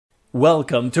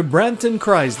Welcome to Brampton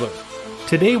Chrysler.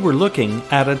 Today we're looking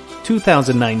at a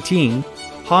 2019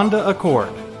 Honda Accord.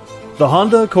 The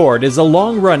Honda Accord is a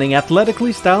long-running,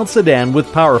 athletically styled sedan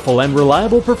with powerful and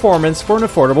reliable performance for an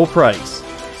affordable price.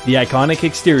 The iconic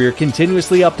exterior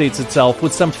continuously updates itself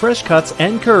with some fresh cuts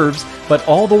and curves, but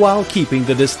all the while keeping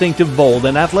the distinctive, bold,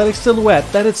 and athletic silhouette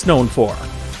that it's known for.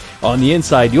 On the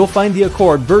inside, you'll find the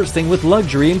Accord bursting with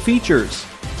luxury and features.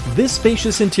 This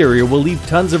spacious interior will leave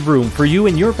tons of room for you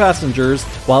and your passengers,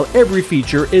 while every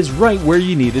feature is right where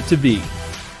you need it to be.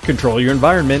 Control your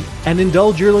environment and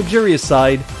indulge your luxurious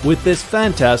side with this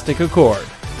fantastic Accord.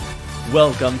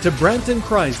 Welcome to Brampton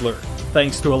Chrysler.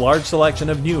 Thanks to a large selection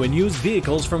of new and used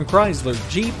vehicles from Chrysler,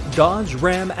 Jeep, Dodge,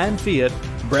 Ram, and Fiat,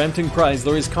 Brampton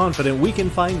Chrysler is confident we can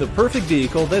find the perfect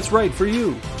vehicle that's right for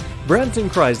you. Brampton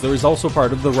Chrysler is also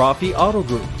part of the Fri Auto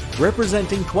Group,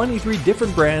 representing 23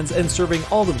 different brands and serving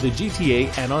all of the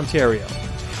GTA and Ontario.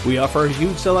 We offer a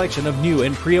huge selection of new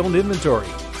and pre-owned inventory,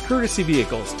 courtesy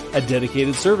vehicles, a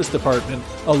dedicated service department,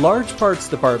 a large parts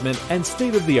department, and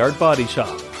state-of-the-art body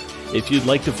shop. If you'd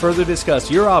like to further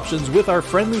discuss your options with our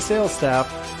friendly sales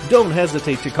staff, don't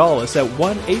hesitate to call us at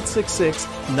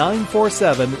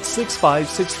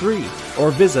 1-866-947-6563 or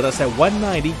visit us at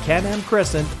 190 Can-Am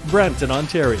Crescent, Brampton,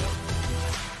 Ontario.